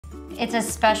It's a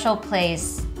special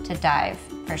place to dive,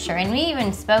 for sure. And we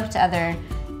even spoke to other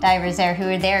divers there who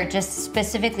were there just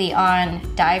specifically on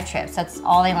dive trips. That's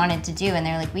all they wanted to do. And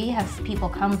they're like, we have people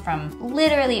come from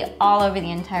literally all over the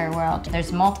entire world.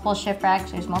 There's multiple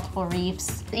shipwrecks, there's multiple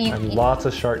reefs. And lots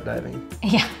of shark diving.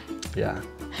 Yeah. Yeah,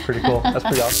 pretty cool. That's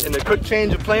pretty awesome. And a quick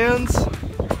change of plans.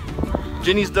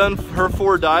 Jenny's done her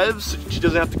 4 dives. She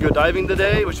doesn't have to go diving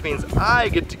today, which means I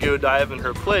get to go dive in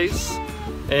her place.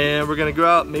 And we're gonna go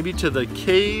out maybe to the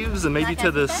caves and maybe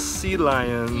to the sea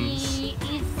lions.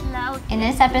 In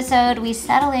this episode, we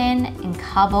settle in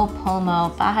Cabo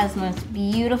Pulmo, Baja's most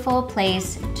beautiful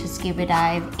place to scuba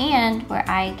dive and where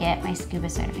I get my scuba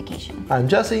certification. I'm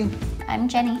Jesse. I'm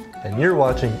Jenny. And you're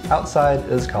watching Outside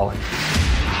is Calling.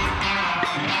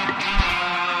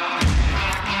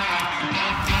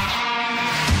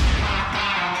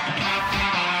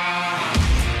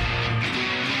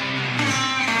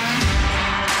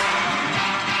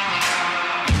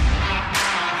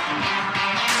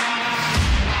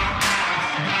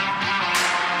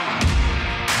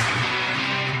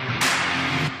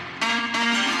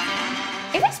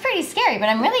 Scary, but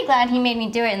I'm really glad he made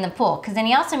me do it in the pool, because then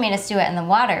he also made us do it in the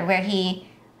water where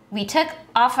we took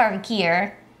off our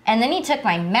gear and then he took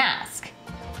my mask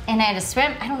and I had to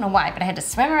swim, I don't know why, but I had to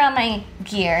swim around my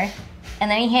gear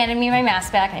and then he handed me my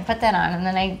mask back and I put that on and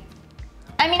then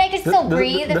I mean I could still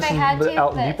breathe if I had to.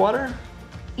 Out in deep water?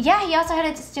 Yeah, he also had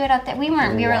to just do it out there. We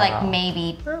were like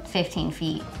maybe 15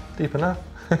 feet. Deep enough.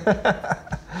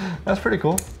 That's pretty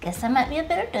cool. Guess I might be a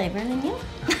better diver than you.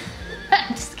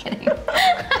 I'm just kidding.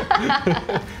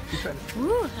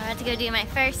 Ooh, I had to go do my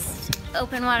first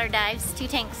open water dives. 2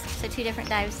 tanks, so 2 different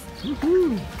dives.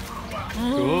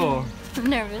 Cool. I'm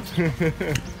nervous.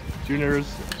 You're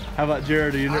nervous? How about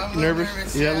Jared? Are you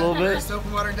nervous? Yeah, a little bit? First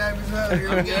open water dive as well. Here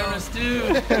we go. Nervous too.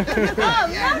 No.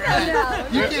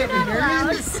 You can't be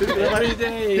nervous. Every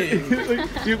day.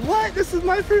 What? This is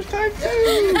my first time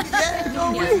too. Yeah,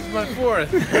 no way. This is my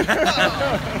 4th.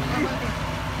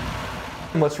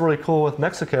 What's really cool with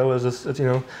Mexico is it's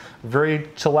very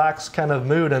chillax kind of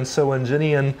mood, and so when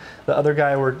Jenny and the other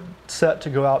guy were set to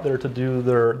go out there to do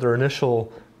their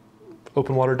initial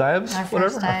open water dives, our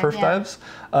first dives,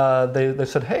 they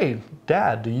said, hey,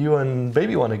 Dad, do you and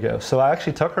baby want to go? So I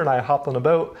actually took her and I hopped on a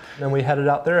boat and we headed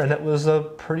out there, and it was a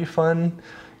pretty fun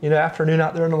afternoon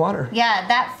out there in the water. Yeah,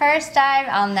 that first dive,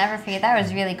 I'll never forget. That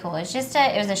was really cool. It was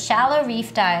a shallow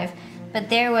reef dive, but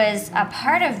there was a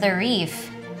part of the reef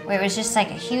where it was just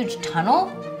like a huge tunnel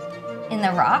in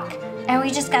the rock, and we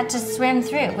just got to swim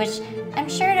through, which I'm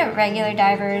sure to regular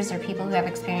divers or people who have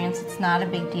experience, it's not a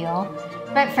big deal.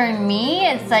 But for me,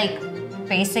 it's like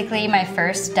basically my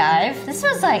first dive. This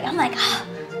was like, I'm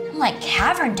like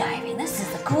cavern diving. This is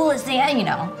the coolest thing,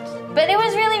 But it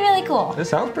was really, really cool. It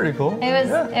sounds pretty cool. It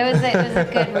was a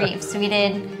good reef. So we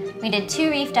did 2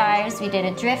 reef dives, we did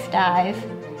a drift dive,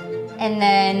 and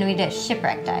then we did a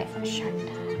shipwreck dive, a shark dive.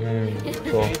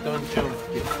 Cool. Don't jump.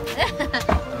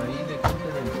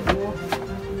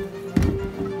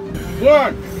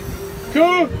 1,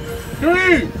 2,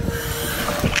 3.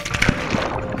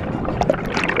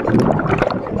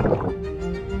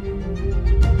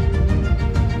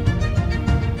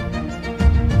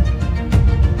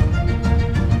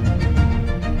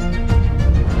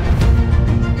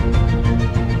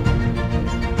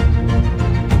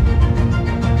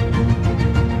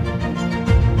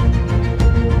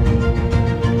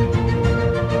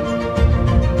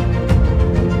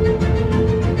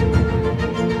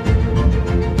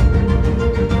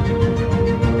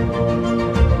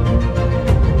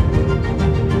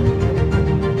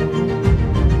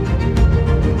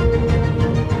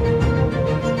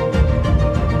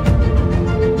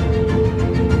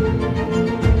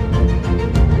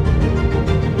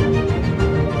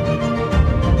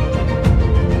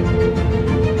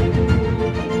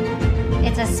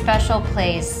 Special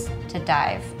place to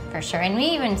dive, for sure. And we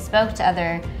even spoke to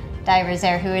other divers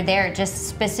there who were there just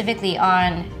specifically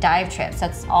on dive trips.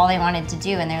 That's all they wanted to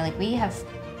do. And they're like, we have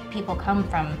people come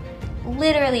from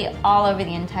literally all over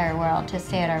the entire world to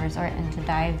stay at our resort and to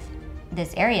dive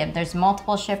this area. There's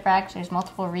multiple shipwrecks, there's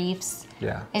multiple reefs.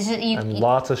 Yeah, it's just, and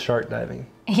lots of shark diving.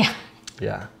 Yeah.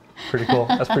 Yeah, pretty cool.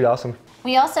 That's pretty awesome.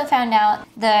 We also found out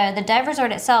the dive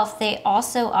resort itself, they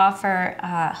also offer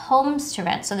homes to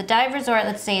rent. So the dive resort,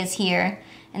 let's say, is here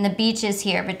and the beach is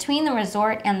here. Between the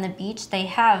resort and the beach, they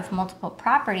have multiple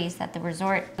properties that the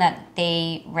resort that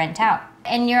they rent out.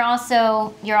 And you're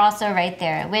also right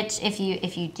there, which if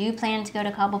you do plan to go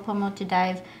to Cabo Pulmo to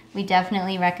dive, we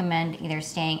definitely recommend either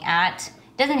staying at,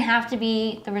 it doesn't have to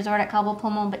be the resort at Cabo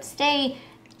Pulmo, but stay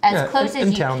as close as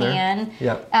you can.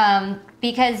 Yeah.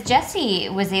 because Jesse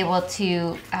was able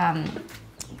to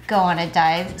go on a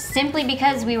dive simply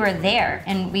because we were there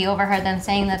and we overheard them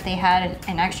saying that they had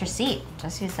an extra seat.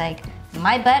 Jesse's like,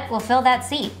 my butt will fill that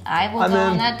seat. I will go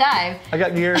on that dive. I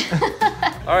got gear.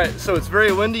 All right, so it's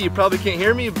very windy. You probably can't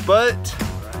hear me, but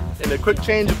in a quick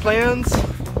change of plans,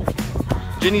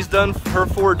 Jenny's done her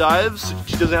 4 dives.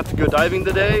 She doesn't have to go diving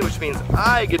today, which means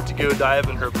I get to go dive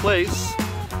in her place.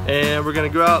 And we're gonna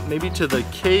go out maybe to the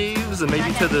caves and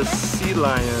maybe to the sea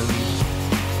lions.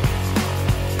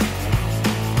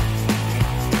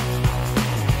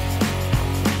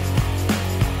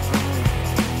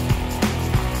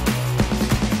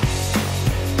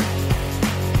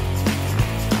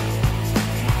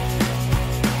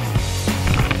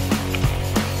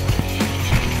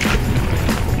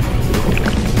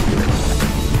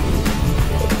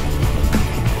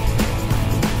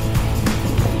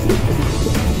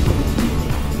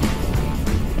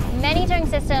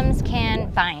 Systems can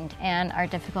bind and are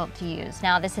difficult to use.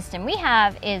 Now the system we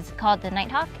have is called the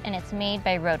Nighthawk and it's made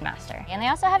by Roadmaster. And they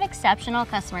also have exceptional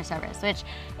customer service, which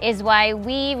is why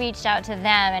we reached out to them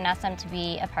and asked them to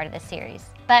be a part of this series.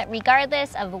 But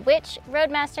regardless of which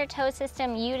Roadmaster tow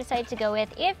system you decide to go with,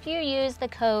 if you use the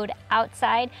code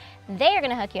OUTSIDE, they are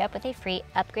gonna hook you up with a free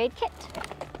upgrade kit.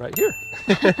 Right here.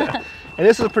 And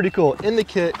this is pretty cool. In the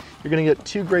kit, you're gonna get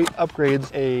 2 great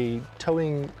upgrades, a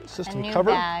towing system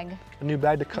cover, a new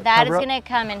bag to cover That is up. gonna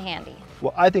come in handy.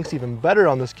 What I think is even better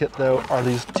on this kit though are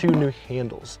these 2 new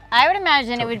handles. I would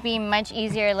imagine it would be much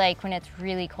easier like when it's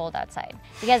really cold outside.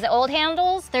 Because the old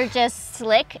handles, they're just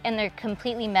slick and they're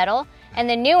completely metal. And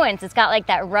the new ones, it's got like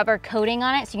that rubber coating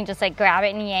on it so you can just like grab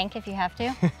it and yank if you have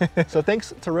to. So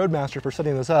thanks to Roadmaster for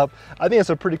setting this up. I think it's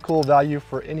a pretty cool value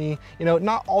for any, you know,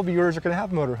 not all viewers are gonna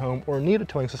have a motorhome or need a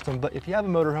towing system, but if you have a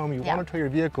motorhome, you wanna tow your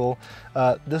vehicle,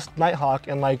 this Nighthawk,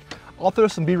 and like, I'll throw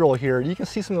some B-roll here. You can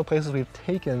see some of the places we've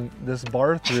taken this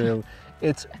bar through.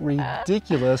 It's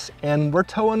ridiculous, and we're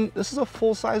towing, this is a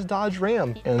full-size Dodge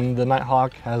Ram, and the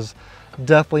Nighthawk has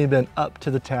definitely been up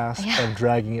to the task of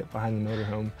dragging it behind the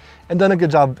motorhome and done a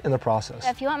good job in the process.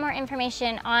 If you want more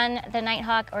information on the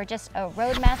Nighthawk or just a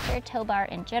Roadmaster tow bar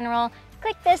in general,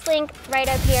 click this link right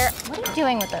up here. What are you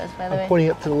doing with those, by the way? I'm pointing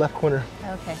up to the left corner.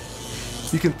 Okay.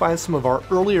 You can find some of our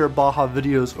earlier Baja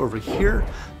videos over here.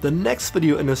 The next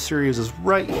video in this series is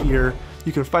right here.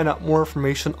 You can find out more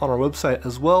information on our website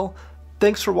as well.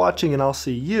 Thanks for watching, and I'll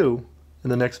see you in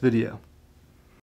the next video.